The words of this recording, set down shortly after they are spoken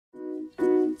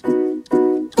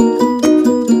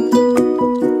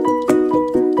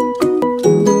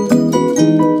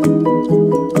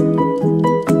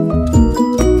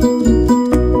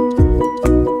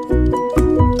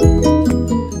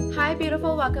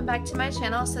welcome back to my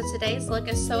channel. So today's look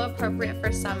is so appropriate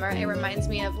for summer. It reminds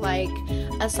me of like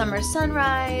a summer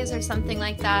sunrise or something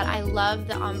like that. I love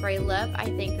the ombre lip. I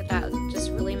think that just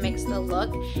really makes the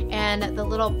look, and the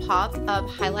little pop of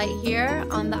highlight here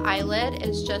on the eyelid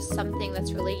is just something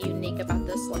that's really unique about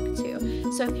this look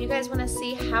too. So if you guys want to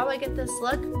see how I get this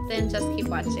look, then just keep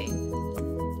watching.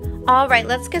 Alright,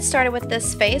 let's get started with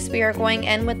this face. We are going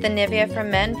in with the Nivea for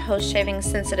Men Post-Shaving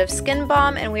Sensitive Skin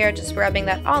Balm, and we are just rubbing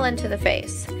that all into the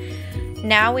face.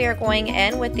 Now we are going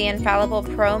in with the Infallible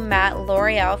Pro Matte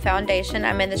L'Oreal Foundation.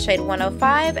 I'm in the shade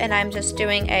 105, and I'm just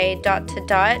doing a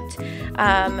dot-to-dot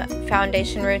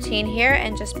foundation routine here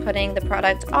and just putting the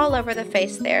product all over the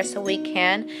face there so we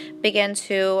can begin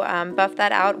to buff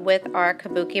that out with our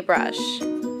kabuki brush.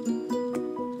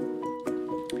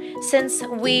 Since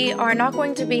we are not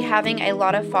going to be having a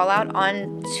lot of fallout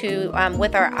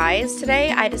with our eyes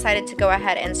today, I decided to go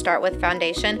ahead and start with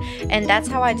foundation, and that's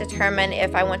how I determine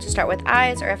if I want to start with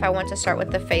eyes or if I want to start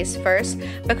with the face first,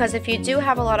 because if you do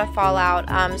have a lot of fallout,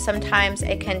 sometimes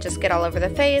it can just get all over the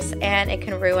face and it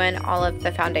can ruin all of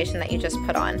the foundation that you just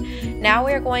put on. Now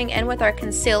we're going in with our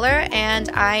concealer, and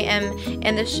I am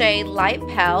in the shade Light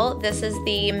Pale. This is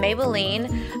the Maybelline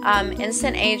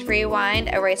Instant Age Rewind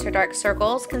Eraser Dark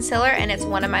Circles concealer, and it's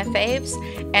one of my faves,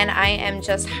 and I am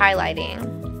just highlighting.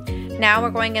 Now we're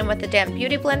going in with the damp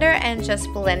beauty blender and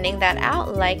just blending that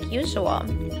out like usual.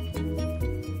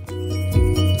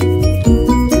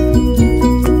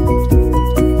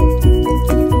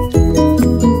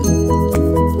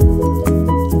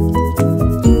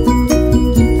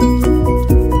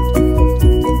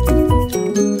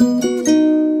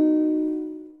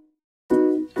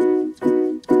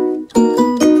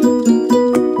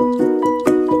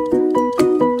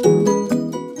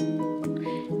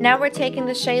 Now we're taking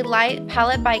the shade Light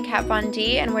palette by Kat Von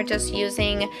D, and we're just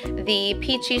using the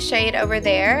peachy shade over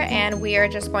there, and we are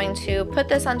just going to put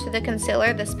this onto the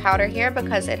concealer, this powder here,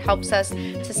 because it helps us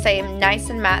to stay nice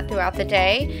and matte throughout the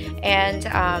day. And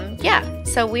yeah,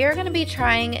 so we are going to be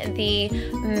trying the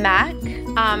MAC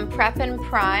Prep and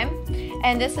Prime.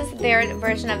 And this is their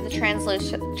version of the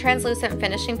translucent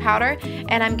finishing powder,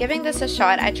 and I'm giving this a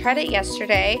shot. I tried it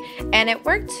yesterday and it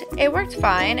worked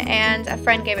fine, and a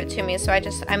friend gave it to me, so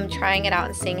I'm trying it out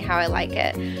and seeing how I like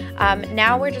it.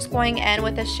 Now we're just going in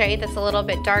with a shade that's a little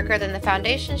bit darker than the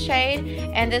foundation shade,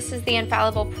 and this is the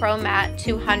Infallible Pro Matte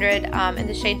 200 in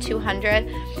the shade 200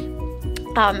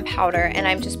 powder, and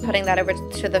I'm just putting that over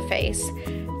to the face.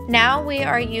 Now we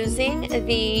are using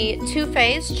the Too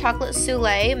Faced Chocolate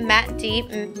Soleil Matte Deep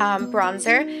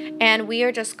bronzer, and we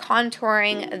are just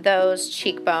contouring those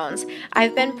cheekbones.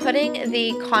 I've been putting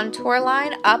the contour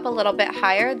line up a little bit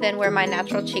higher than where my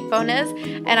natural cheekbone is,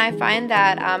 and I find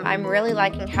that I'm really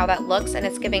liking how that looks, and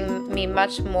it's giving me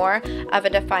much more of a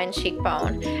defined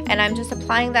cheekbone. And I'm just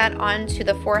applying that onto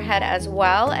the forehead as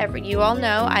well. You all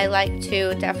know I like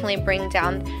to definitely bring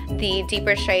down the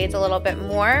deeper shades a little bit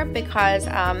more, because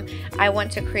I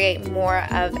want to create more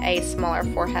of a smaller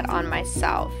forehead on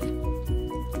myself.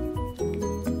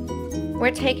 We're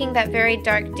taking that very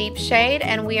dark deep shade,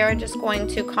 and we are just going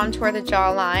to contour the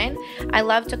jawline. I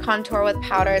love to contour with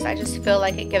powders. I just feel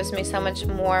like it gives me so much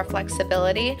more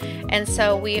flexibility, and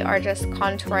so we are just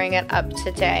contouring it up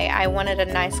today. I wanted a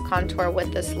nice contour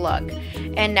with this look.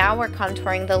 And now we're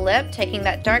contouring the lip, taking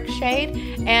that dark shade,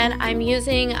 and I'm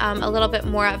using a little bit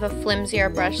more of a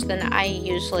flimsier brush than I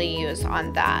usually use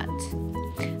on that.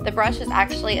 The brush is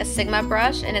actually a Sigma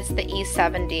brush, and it's the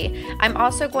E70. I'm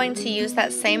also going to use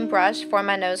that same brush for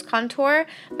my nose contour,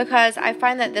 because I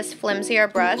find that this flimsier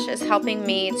brush is helping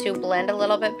me to blend a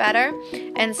little bit better,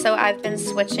 and so I've been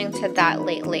switching to that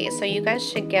lately. So you guys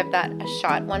should give that a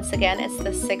shot. Once again, it's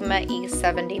the Sigma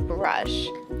E70 brush.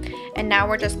 And now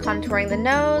we're just contouring the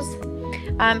nose.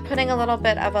 I'm putting a little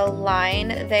bit of a line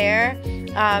there,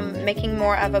 making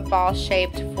more of a ball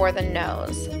shaped for the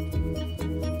nose.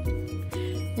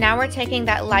 Now we're taking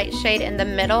that light shade in the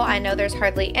middle. I know there's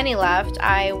hardly any left.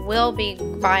 I will be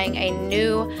buying a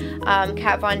new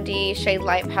Kat Von D shade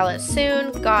light palette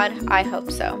soon. God, I hope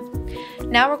so.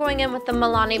 Now we're going in with the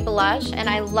Milani blush, and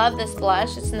I love this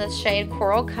blush. It's in the shade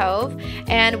Coral Cove,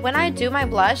 and when I do my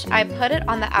blush, I put it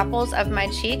on the apples of my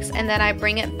cheeks, and then I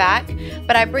bring it back,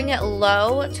 but I bring it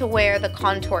low to where the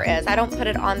contour is. I don't put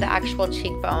it on the actual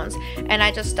cheekbones, and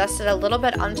I just dust it a little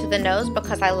bit onto the nose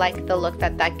because I like the look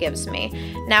that that gives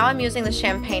me. Now I'm using the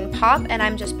Champagne Pop, and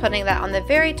I'm just putting that on the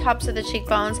very tops of the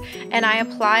cheekbones, and I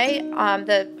apply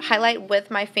the highlight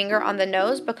with my finger on the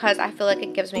nose because I feel like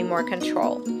it gives me more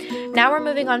control. Now we're we're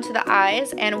moving on to the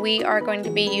eyes, and we are going to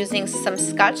be using some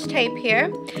Scotch tape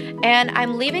here. And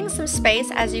I'm leaving some space,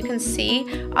 as you can see,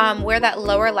 where that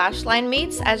lower lash line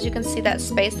meets. As you can see that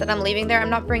space that I'm leaving there,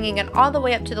 I'm not bringing it all the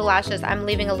way up to the lashes. I'm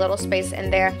leaving a little space in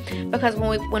there because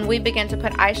when we begin to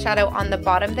put eyeshadow on the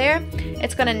bottom there,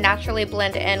 it's going to naturally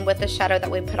blend in with the shadow that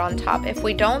we put on top. If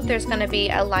we don't, there's going to be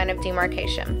a line of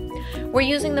demarcation. We're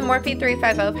using the Morphe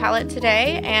 350 palette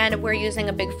today, and we're using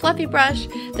a big fluffy brush.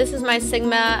 This is my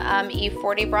Sigma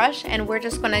E40 brush, and we're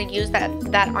just going to use that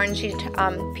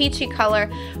orangey peachy color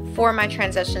for my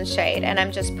transition shade, and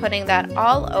I'm just putting that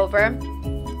all over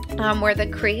where the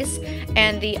crease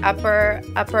and the upper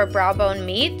brow bone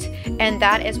meet, and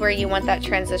that is where you want that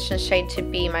transition shade to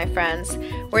be, my friends.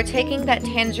 We're taking that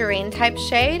tangerine type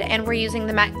shade, and we're using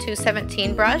the MAC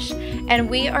 217 brush, and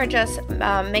we are just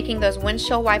making those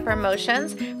windshield wiper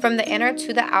motions from the inner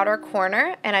to the outer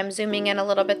corner, and I'm zooming in a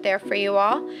little bit there for you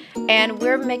all, and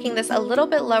we're making this a little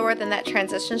bit lower than that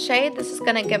transition shade. This is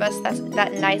going to give us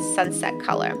that nice sunset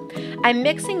color. I'm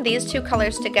mixing these two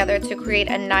colors together to create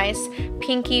a nice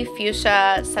pinky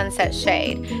fuchsia sunset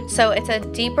shade. So it's a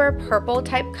deeper purple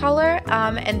type color,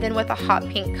 and then with a hot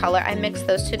pink color. I mixed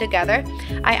those two together.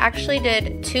 I actually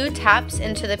did 2 taps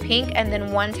into the pink and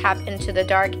then 1 tap into the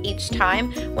dark each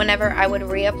time whenever I would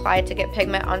reapply to get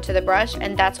pigment onto the brush,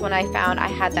 and that's when I found I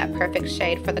had that perfect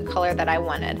shade for the color that I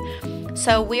wanted.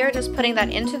 So we are just putting that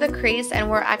into the crease, and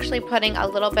we're actually putting a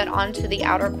little bit onto the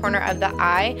outer corner of the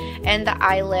eye and the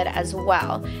eyelid as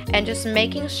well, and just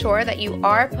making sure that you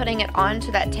are putting it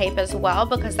onto that tape as well,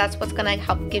 because that's what's going to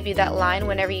help give you that line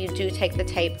whenever you do take the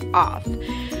tape off.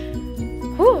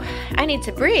 Whew, I need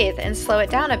to breathe and slow it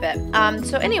down a bit.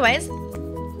 So anyways,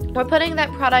 we're putting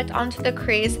that product onto the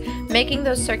crease, making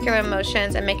those circular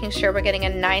motions and making sure we're getting a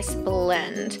nice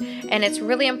blend. And it's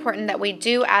really important that we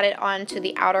do add it onto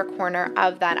the outer corner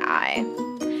of that eye.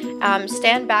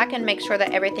 Stand back and make sure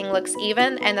that everything looks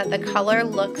even and that the color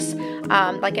looks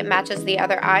like it matches the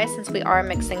other eye, since we are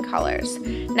mixing colors.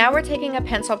 Now we're taking a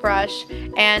pencil brush,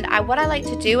 and what I like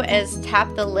to do is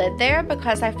tap the lid there,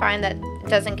 because I find that it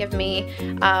doesn't give me,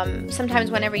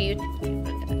 sometimes whenever you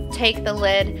take the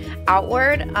lid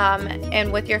outward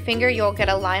and with your finger, you'll get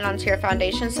a line onto your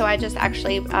foundation. So I just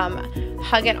actually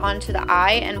hug it onto the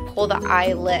eye and pull the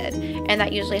eyelid, and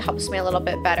that usually helps me a little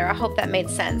bit better. I hope that made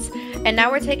sense. And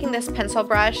now we're taking this pencil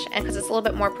brush, and because it's a little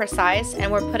bit more precise,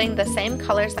 and we're putting the same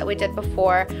colors that we did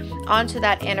before onto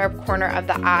that inner corner of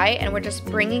the eye, and we're just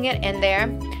bringing it in there,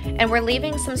 and we're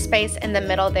leaving some space in the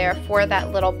middle there for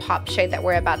that little pop shade that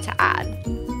we're about to add.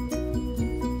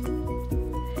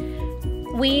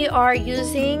 We are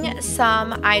using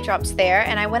some eye drops there,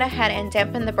 and I went ahead and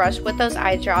dampened the brush with those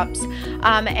eye drops,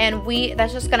 and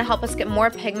that's just going to help us get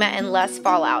more pigment and less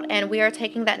fallout. And we are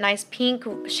taking that nice pink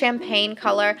champagne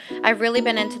color. I've really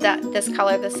been into this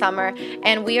color this summer,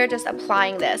 and we are just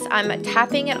applying this. I'm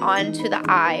tapping it onto the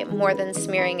eye more than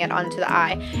smearing it onto the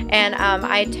eye, and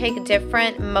I take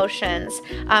different motions,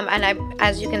 and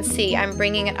as you can see, I'm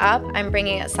bringing it up, I'm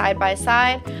bringing it side by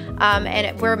side,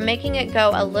 and we're making it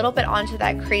go a little bit onto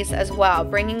that crease as well,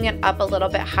 bringing it up a little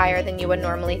bit higher than you would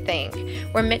normally think.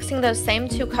 We're mixing those same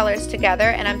 2 colors together,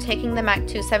 and I'm taking the MAC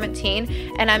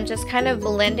 217 and I'm just kind of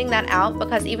blending that out,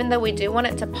 because even though we do want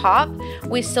it to pop,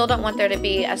 we still don't want there to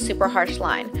be a super harsh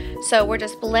line. So we're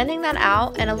just blending that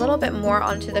out and a little bit more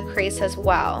onto the crease as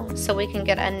well, so we can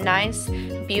get a nice,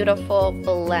 beautiful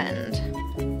blend.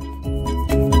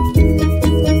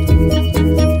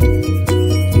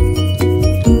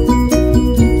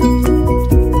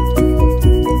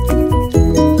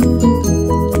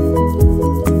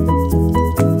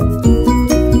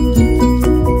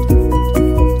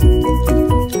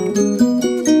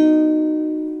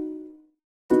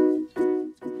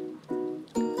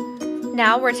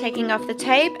 Now we're taking off the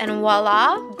tape, and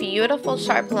voila, beautiful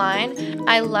sharp line.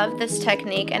 I love this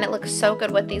technique, and it looks so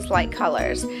good with these light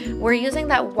colors. We're using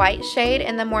that white shade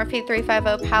in the Morphe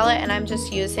 350 palette, and I'm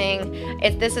just using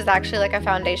it. This is actually like a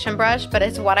foundation brush, but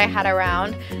it's what I had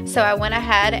around, so I went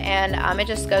ahead, and it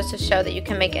just goes to show that you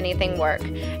can make anything work.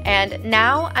 And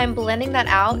now I'm blending that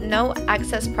out. No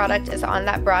excess product is on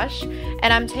that brush,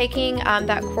 and I'm taking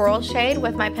that coral shade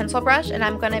with my pencil brush, and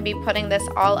I'm going to be putting this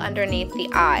all underneath the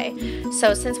eye.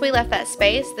 So since we left that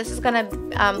space, this is going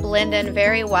to blend in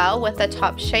very well with the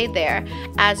top shade there,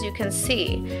 as you can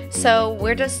see. So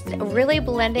we're just really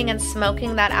blending and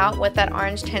smoking that out with that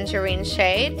orange tangerine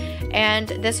shade, and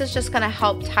this is just going to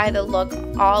help tie the look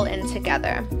all in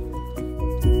together.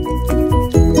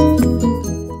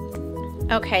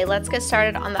 Okay, let's get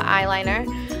started on the eyeliner.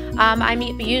 I'm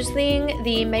using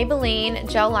the Maybelline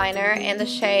gel liner in the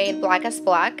shade Blackest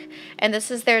Black, and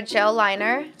this is their gel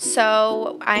liner.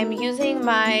 So I'm using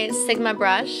my Sigma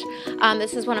brush.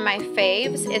 This is one of my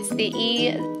faves. It's the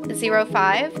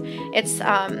E05.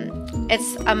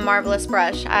 It's a marvelous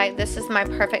brush. This is my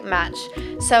perfect match.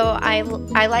 So I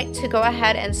like to go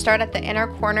ahead and start at the inner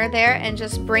corner there and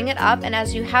just bring it up, and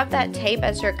as you have that tape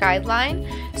as your guideline,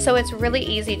 so it's really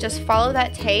easy, just follow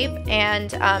that tape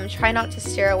and try not to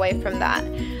steer away from that.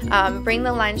 Bring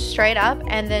the line straight up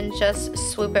and then just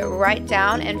swoop it right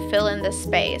down and fill in the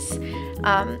space.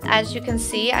 As you can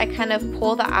see, I kind of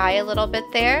pull the eye a little bit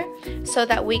there so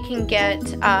that we can get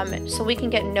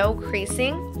no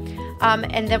creasing.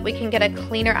 And that we can get a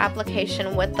cleaner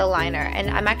application with the liner. And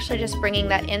I'm actually just bringing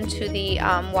that into the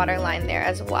waterline there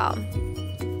as well.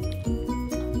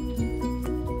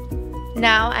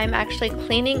 Now I'm actually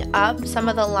cleaning up some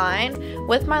of the line.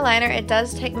 With my liner, it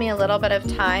does take me a little bit of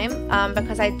time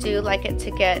because I do like it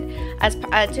to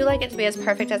be as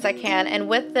perfect as I can. And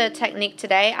with the technique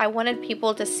today, I wanted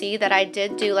people to see that I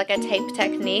did do like a tape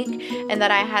technique and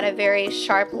that I had a very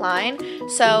sharp line.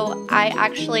 So I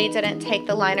actually didn't take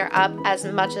the liner up as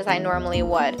much as I normally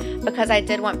would because I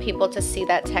did want people to see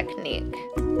that technique.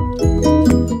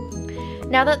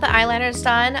 Now that the eyeliner is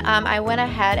done, I went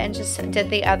ahead and just did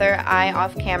the other eye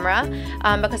off camera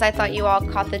because I thought you all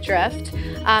caught the drift.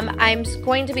 I'm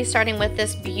going to be starting with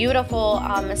this beautiful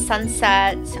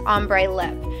sunset ombre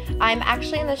lip. I'm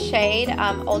actually in the shade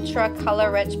Ultra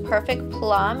Color Rich Perfect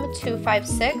Plum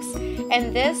 256,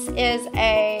 and this is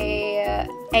a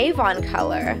Avon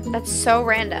color. That's so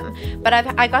random, but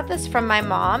I got this from my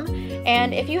mom.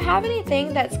 And if you have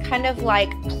anything that's kind of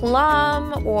like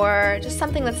plum or just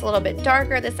something that's a little bit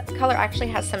darker, this color actually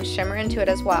has some shimmer into it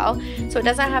as well, so it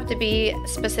doesn't have to be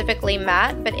specifically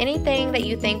matte, but anything that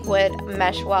you think would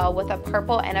mesh well with a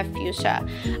purple and a fuchsia.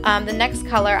 The next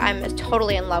color I'm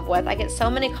totally in love with. I get so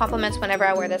many compliments whenever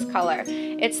I wear this color.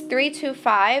 It's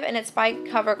 325 and it's by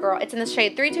CoverGirl. It's in the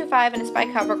shade 325 and it's by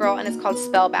CoverGirl and it's called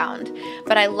Spellbound.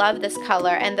 But I love this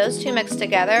color, and those two mixed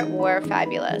together were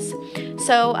fabulous.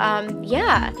 So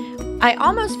yeah, I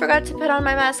almost forgot to put on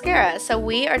my mascara, so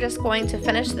we are just going to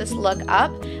finish this look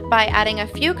up by adding a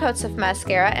few coats of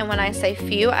mascara, and when I say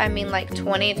few, I mean like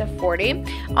 20 to 40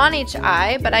 on each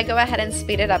eye, but I go ahead and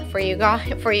speed it up for you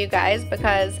guys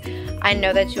because I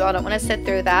know that you all don't want to sit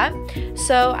through that.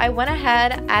 So I went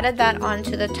ahead, added that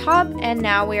onto the top, and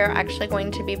now we are actually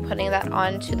going to be putting that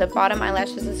onto the bottom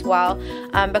eyelashes as well,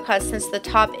 because since the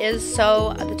top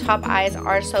eyes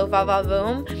are so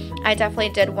va-va-voom, I definitely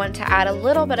did want to add a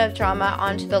little bit of drama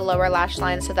onto the lower lash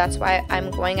line, so that's why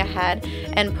I'm going ahead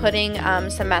and putting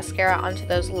some mascara onto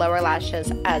those lower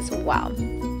lashes as well.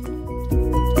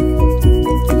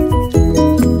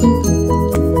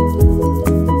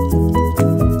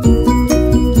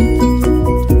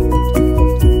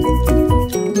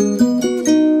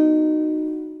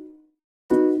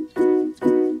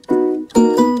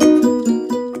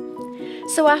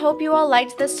 So I hope you all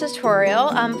liked this tutorial.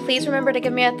 Please remember to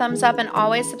give me a thumbs up and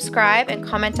always subscribe and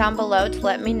comment down below to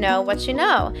let me know what you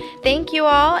know. Thank you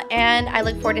all, and I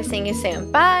look forward to seeing you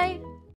soon. Bye!